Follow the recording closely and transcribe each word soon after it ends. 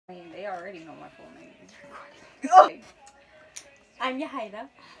already know my full name. Oh. I'm Yahaira.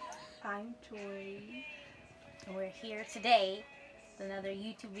 I'm Joy. And we're here today with another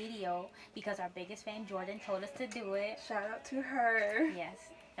YouTube video because our biggest fan Jordan told us to do it. Shout out to her. Yes.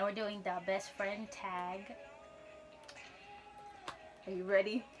 And we're doing the best friend tag. Are you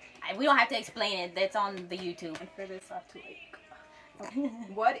ready? We don't have to explain it. It's on the YouTube. And for this, I have to like.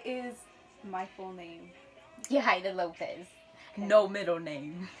 What is my full name? Yahaira Lopez. Okay. No middle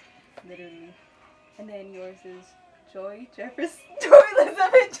name. Literally. And then yours is Joy Jefferson. Joy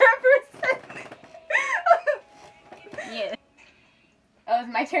Elizabeth Jefferson. Yeah. Oh,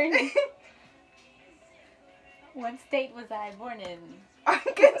 it's my turn. What state was I born in?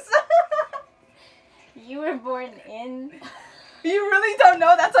 Arkansas. You were born in... You really don't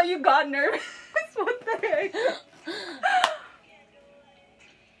know? That's how you got nervous? What the heck?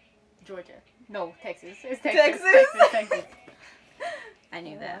 Georgia. No, Texas. It's Texas. Texas. I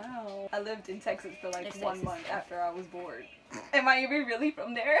knew that. Wow. I lived in Texas for like It's 1 Texas. month after I was born. Am I even really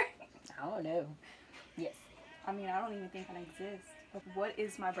from there? I don't know. Yes. I mean, I don't even think I exist. But what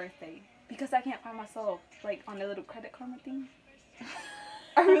is my birthday? Because I can't find myself, like, on the little credit karma thing.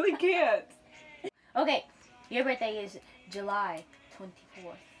 I really can't. Okay, your birthday is July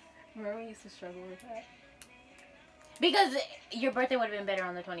 24th. Remember we used to struggle with that? Because your birthday would have been better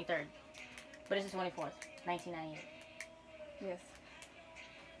on the 23rd. But it's the 24th, 1998. Yes.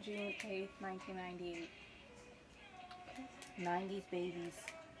 June 8th, 1998. 90s babies.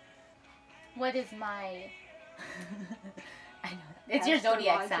 What is my... I know. It's your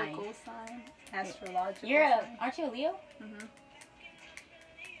zodiac sign. Astrological sign. Astrological You're a... sign. Aren't you a Leo? Mm-hmm.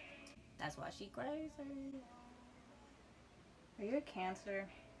 That's why she crazy. Are you a Cancer?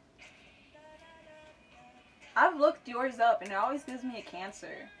 I've looked yours up and it always gives me a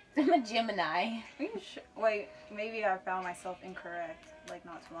Cancer. I'm a Gemini. Are you sure? Wait, maybe I found myself incorrect, like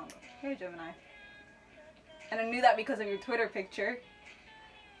not too long ago. You're a Gemini. And I knew that because of your Twitter picture.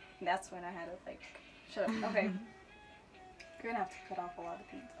 That's when I had to, like, shut up. Okay. You're gonna have to cut off a lot of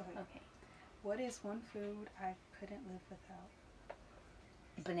things. Okay. What is one food I couldn't live without?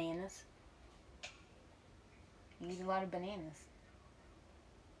 Bananas. You eat a lot of bananas.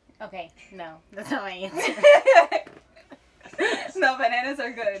 Okay, no. That's not my answer. No, bananas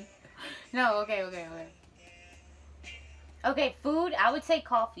are good. No, okay. Okay, food, I would say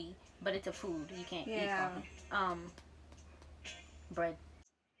coffee, but it's a food. You can't eat coffee. Bread.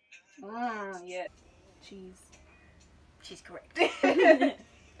 Yeah. Cheese. She's correct.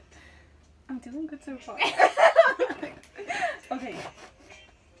 I'm doing good so far. Okay.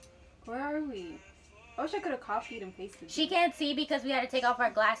 Where are we? I wish I could have copied and pasted. She can't see because we had to take off our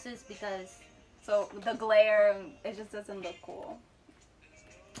glasses because... So, the glare, it just doesn't look cool.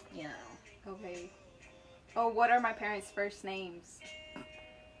 You know. Okay. Oh, what are my parents' first names?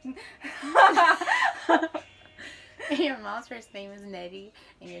 Your mom's first name is Nettie,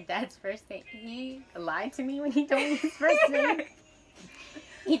 and your dad's first name... He lied to me when he told me his first name.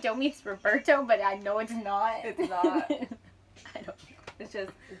 He told me it's Roberto, but I know it's not. It's not. I don't know. It's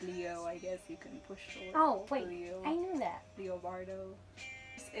just Leo, I guess you can push short. Oh, wait. Leo. I knew that. Leobardo.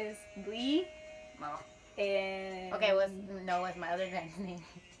 This is Lee. Oh. And... Okay, what's my other dad's name?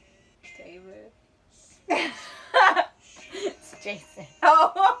 David. It's Jason.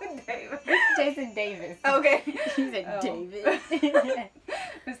 Oh, David. Jason Davis. Okay. He said David.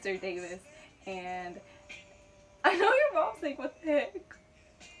 Mr. Davis. And I know your mom's like, what the heck?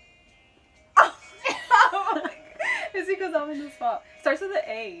 Oh, it's because I'm in the spot. Starts with an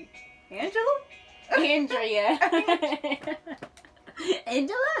A. Angela? Andrea.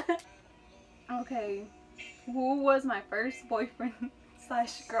 Angela? Okay. Who was my first boyfriend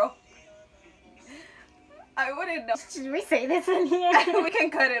 / girl? I wouldn't know. Should we say this in here? We can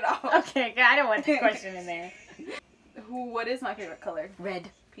cut it off. Okay, I don't want the question in there. What is my favorite color? Red.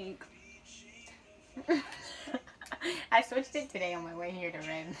 Pink. I switched it today on my way here to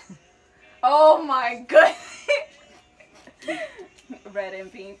red. Oh my goodness. Red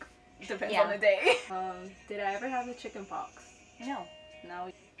and pink. Depends on the day. Did I ever have the chicken pox? No.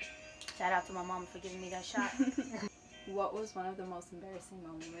 No. Shout out to my mom for giving me that shot. What was one of the most embarrassing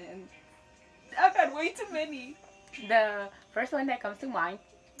moments? I've had way too many. The first one that comes to mind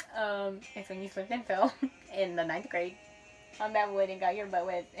is when you slipped and fell in the 9th grade on that wood and got your butt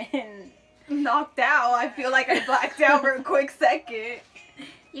wet and knocked out. I feel like I blacked out for a quick second.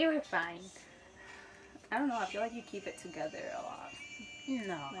 You were fine. I don't know. I feel like you keep it together a lot.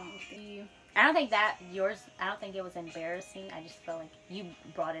 No. I don't think that yours, I don't think it was embarrassing. I just felt like you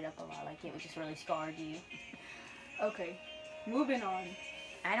brought it up a lot. Like it just really scarred you. Okay. Moving on.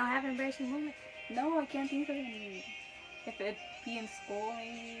 I don't have an embarrassing moment. No, I can't think of any. If it be in school,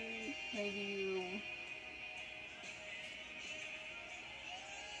 maybe. maybe you.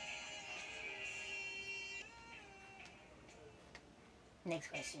 Next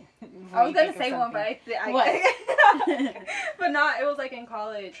question. I was gonna say one, but What? But not. It was like in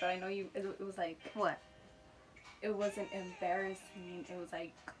college, but I know you. It was like What? it wasn't embarrassing. It was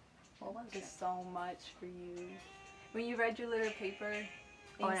like What was just so much for you when you read your little paper. And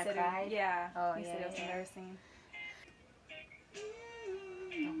Oh, you and I said cried? yeah. Oh, you yeah, said it was yeah. embarrassing.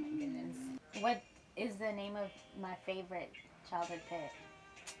 Oh my goodness. What is the name of my favorite childhood pet?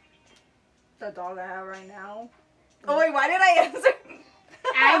 The dog I have right now. Oh wait, why did I answer?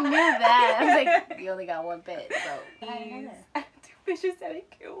 I knew that. I was like, you only got one pet, so. I have 2 fishes that I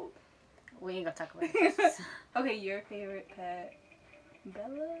killed. We ain't gonna talk about it. Okay, your favorite pet.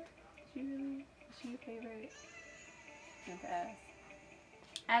 Bella? Is she your favorite? Okay.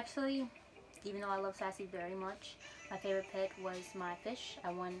 Actually, even though I love Sassy very much, my favorite pet was my fish.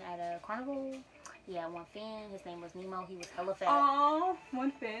 I won at a carnival. Yeah, one Finn. His name was Nemo. He was hella fat. Aww,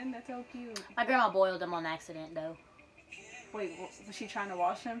 one fin. That's so cute. My grandma boiled him on accident, though. Wait, was she trying to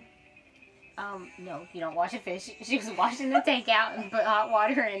wash him? No, you don't wash a fish. She was washing the tank out and put hot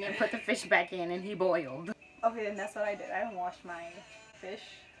water in and put the fish back in, and he boiled. Okay, then that's what I did. I didn't wash my fish.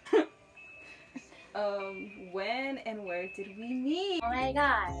 When and where did we meet? Oh my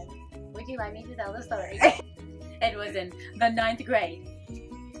god. Would you like me to tell the story? It was in the 9th grade.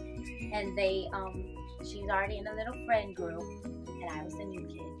 And she's already in a little friend group. And I was the new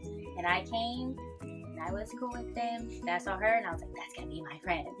kid. And I came, and I was cool with them. And I saw her, and I was like, that's gonna be my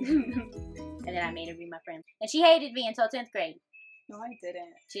friend. And then I made her be my friend. And she hated me until 10th grade. No, I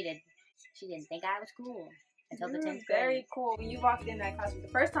didn't. She did. She didn't think I was cool until the You were 10th grade. very cool. When you walked in that classroom, the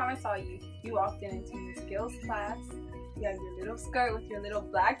first time I saw you, you walked into the skills class. You have your little skirt with your little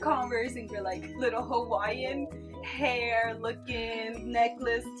black Converse and your like little Hawaiian hair looking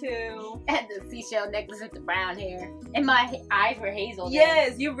necklace too. I had the seashell necklace with the brown hair. And my eyes were hazel. then.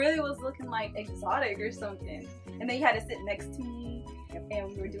 Yes, you really was looking like exotic or something. And then you had to sit next to me and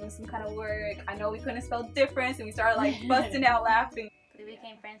we were doing some kind of work. I know we couldn't spell difference and we started like busting out laughing. We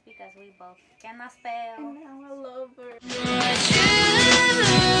became friends because we both cannot spell. And now I love her.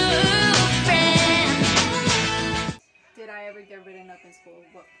 Did I ever get written up in school?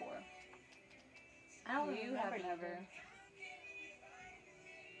 What for? I don't You remember have never.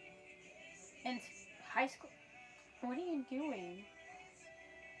 In high school. What are you doing?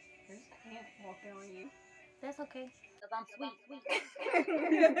 There's ant walking on you. That's okay. Because I'm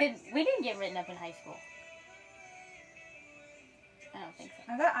sweet. We didn't get written up in high school. I don't think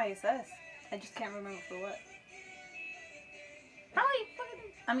so. I got ISS. I just can't remember for what.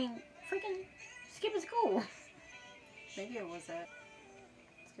 Probably freaking skipping school. Maybe it was it.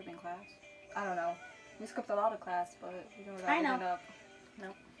 Skipping class. I don't know. We skipped a lot of class, but we never got I know. written up.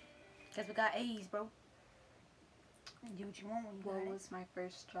 Nope. Because we got A's, bro. Do what you want when you What got was my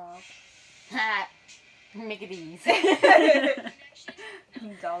first job? it. Make it easy.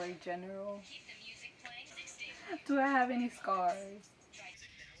 Dollar General. Do I have any scars?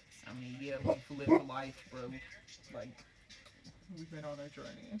 I mean, yeah, we've lived life, bro. Like, we've been on a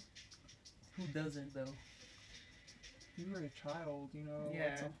journey. Who doesn't, though? You were a child, you know, Yeah.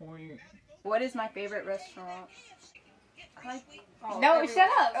 at some point. What is my favorite restaurant? I like, No, shut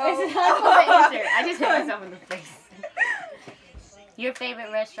up. Oh. It's not supposed to answer. I just hit myself in the face. Your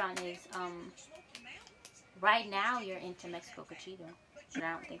favorite restaurant is, right now you're into Mexico Cochito. But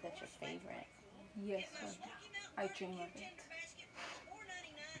I don't think that's your favorite. Yes, I dream of it.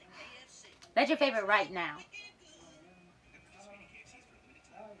 That's your favorite right now.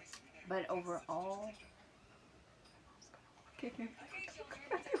 But overall,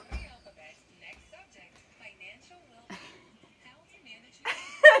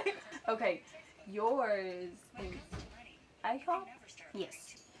 Okay, yours is IHOP?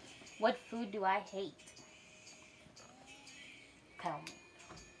 yes. What food do I hate? Tell me.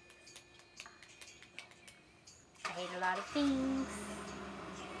 I hate a lot of things.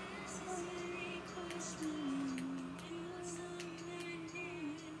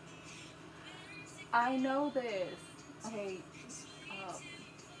 I know this. Okay,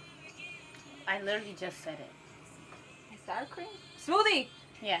 I literally just said it. sour cream? Smoothie!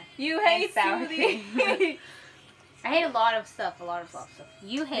 Yeah. You hate sour smoothie! cream. I hate a lot of stuff.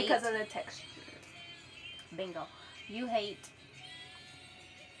 You hate Because of the texture. bingo. You hate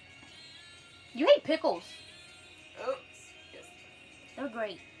pickles. Oh. Yes. They're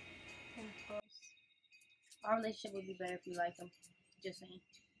great. Our relationship would be better if you liked them. Just saying.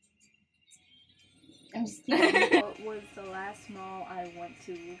 I'm just kidding. What was the last mall I went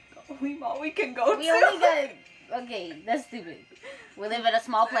to? Only mall we can go We to. only got Okay, that's stupid. We live in a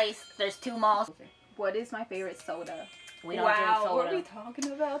small place. There's 2 malls. What is my favorite soda? We don't drink soda. Were we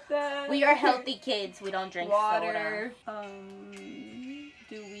talking about that? We are healthy kids. We don't drink water. soda.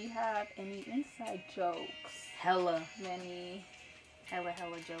 Do we have any inside jokes? Hella Many. Hella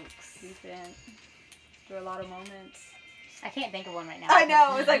jokes. We've been through a lot of moments. I can't think of one right now. I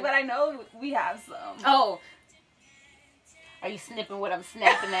know. It's like, but I know we have some. Oh. Are you snipping what I'm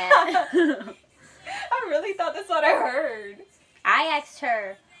snapping at? I really thought that's what I heard. I asked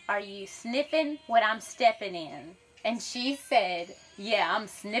her, are you sniffing what I'm stepping in? And she said, yeah, I'm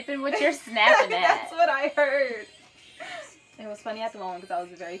snipping what you're snapping at. That's what I heard. It was funny at the moment because I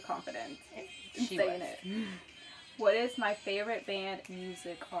was very confident in She saying was. it. What is my favorite band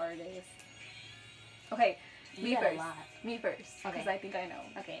music artist? Okay, me got a first. lot. Me first. Because Okay. I think I know.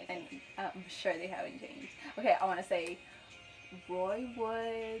 Okay. And I'm sure they haven't changed. Okay, I want to say Roy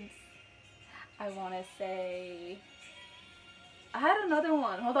Woods. I want to say... I had another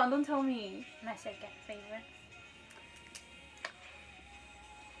one. Hold on, don't tell me. My second favorite.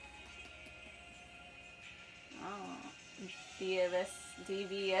 Oh,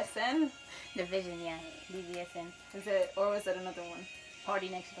 DBSN? Division, yeah. DVSN. Is it, or was it another one? Party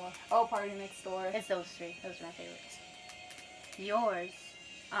Next Door. Oh, Party Next Door. It's those 3. Those are my favorites. Yours.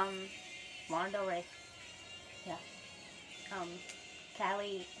 Lana Del Rey. Yeah.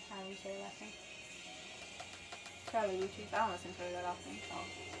 Callie, how do you say her last name? Charlie Lucci. I don't listen to her that often.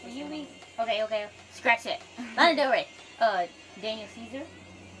 Oh, You mean? Okay. Scratch it. Lana Del Rey. Daniel Caesar.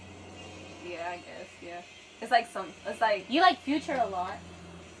 Yeah, I guess. Yeah. It's like. You like Future a lot.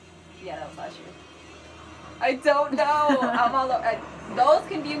 Yeah, that was last year. I don't know. I'm all over. Those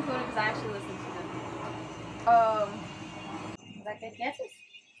can be included because I actually listen to them. Is that good guesses?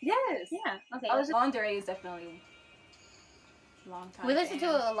 Yes. Yeah. Okay. Lana Del Rey is definitely a long time. We listen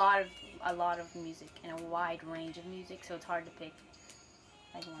fan. to a lot of music and a wide range of music, so it's hard to pick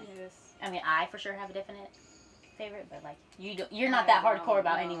like one. Yes. I mean, I for sure have a definite favorite, but like you're not that hardcore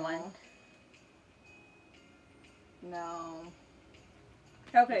about anyone. No.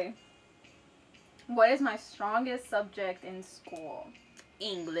 Okay. What is my strongest subject in school?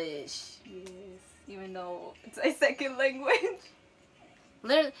 English. Yes. Even though it's a second language.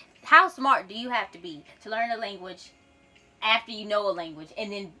 Literally, how smart do you have to be to learn a language after you know a language,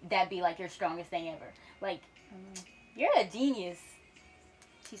 and then that be like your strongest thing ever? Like, you're a genius.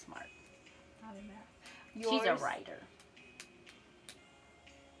 She's smart. I don't know. She's a writer.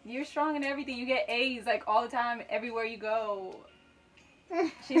 You're strong in everything. You get A's like all the time, everywhere you go.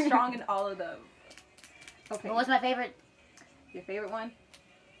 She's strong in all of them. Okay. But what's my favorite? Your favorite one?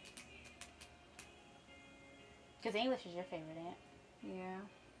 Because English is your favorite, ain't it? Yeah.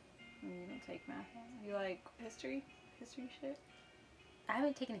 You don't take math. You like history? History shit? I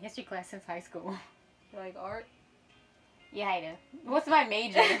haven't taken a history class since high school. You like art? Yeah, I do. What's my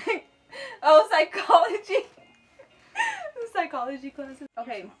major? Oh, psychology. Psychology classes.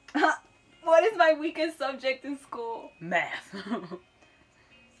 Okay. What is my weakest subject in school? Math.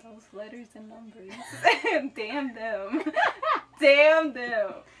 Those letters and numbers. Damn them. Damn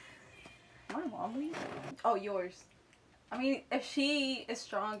them. My mom leave? Oh, yours. I mean, if she is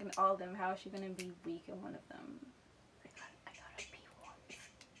strong in all of them, how is she gonna be weak in one of them? I gotta be one.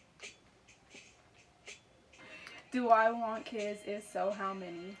 Do I want kids? If so, how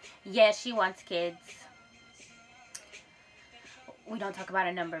many? Yeah, she wants kids. We don't talk about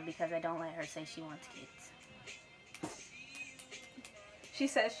a number because I don't let her say she wants kids. She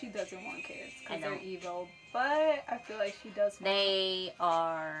says she doesn't want kids I because they're know. evil, but I feel like she does want They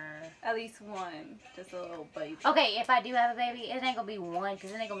are... at least one, just a little baby. Okay, if I do have a baby, it ain't gonna be one because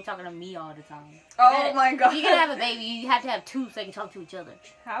then they gonna be talking to me all the time. Oh my god. If you're gonna have a baby, you have to have 2 so they can talk to each other.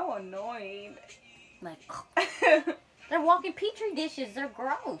 How annoying. Like, they're walking petri dishes. They're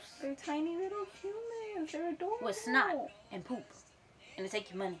gross. They're tiny little humans. They're adorable. With snot and poop. And they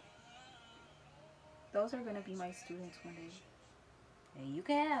take your money. Those are gonna be my students one day. And you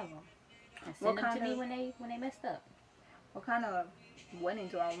can have them. And What send them to kind me of- when they messed up. What kind of wedding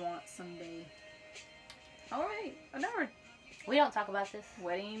do I want someday? Alright, I never We don't talk about this.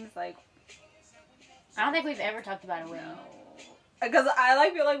 weddings like I don't think we've ever talked about a wedding. no. Because I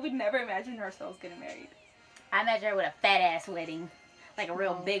feel like we'd never imagine ourselves getting married. I imagine her with a fat ass wedding. Like a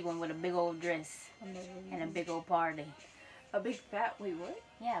real No. big one with a big old dress and a big old party. a big fat wait what?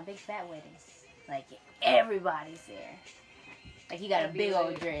 Yeah, a big fat wedding. Like everybody's there. Like you got That'd a be big old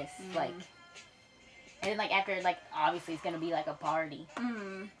lit. dress. Mhm. Like, and then like after like obviously it's gonna be like a party.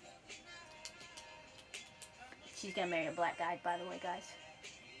 Mm. She's gonna marry a black guy, by the way, guys.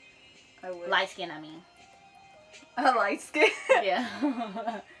 I would. Light skin, I mean. A light skin. Yeah.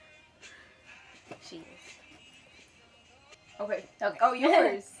 She is. Okay. Okay. Oh,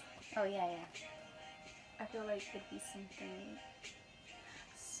 yours. Oh yeah. I feel like it'd be something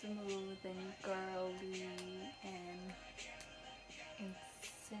smooth and girly and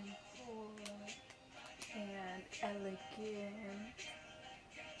simple and elegant.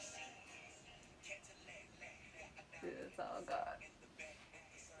 That's all I got.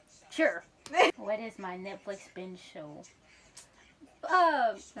 Sure. What is my Netflix binge show?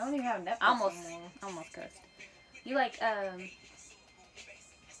 I don't even have Netflix Almost cussed. You like I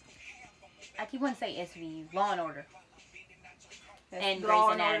keep wanting to say SVU, Law and Order. And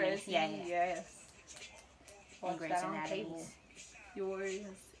Grey's Anatomy. Yeah. Yes. And Watch Grey's that on Anatomy. cable. Yours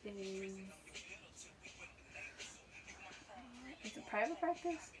is it private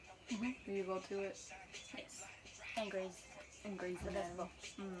practice? Mhm. Do you go to it? Yes. And Grey's. And Grey's The best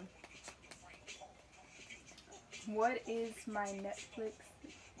Anatomy. What is my Netflix?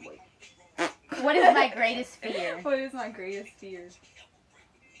 Wait. What is my greatest fear? What is my greatest fear?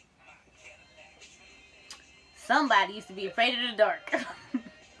 Somebody used to be afraid of the dark.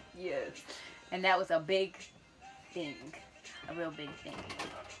 Yes. And that was a big thing. A real big thing.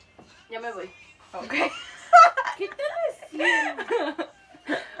 Yeah, maybe. Okay. Get this.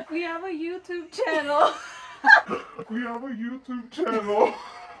 We have a YouTube channel. We have a YouTube channel.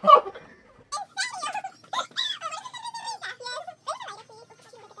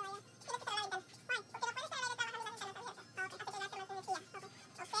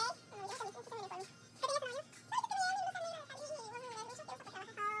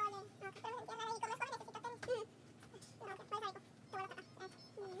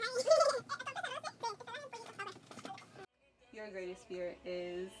 Your greatest fear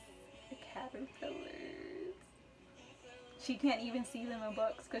is the caterpillars. She can't even see them in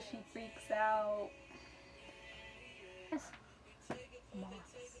books because she freaks out.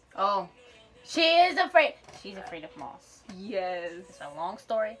 Oh, she is afraid. She's afraid of moss. Yes. It's a long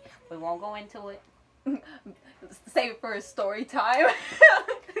story. We won't go into it. Save it for a story time.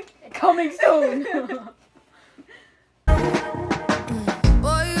 Coming soon.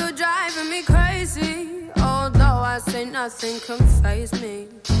 Boy, you're driving me crazy. Although I say nothing can faze me.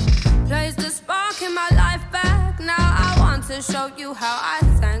 Place the spark in my life back. Now I want to show you how I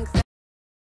thank them.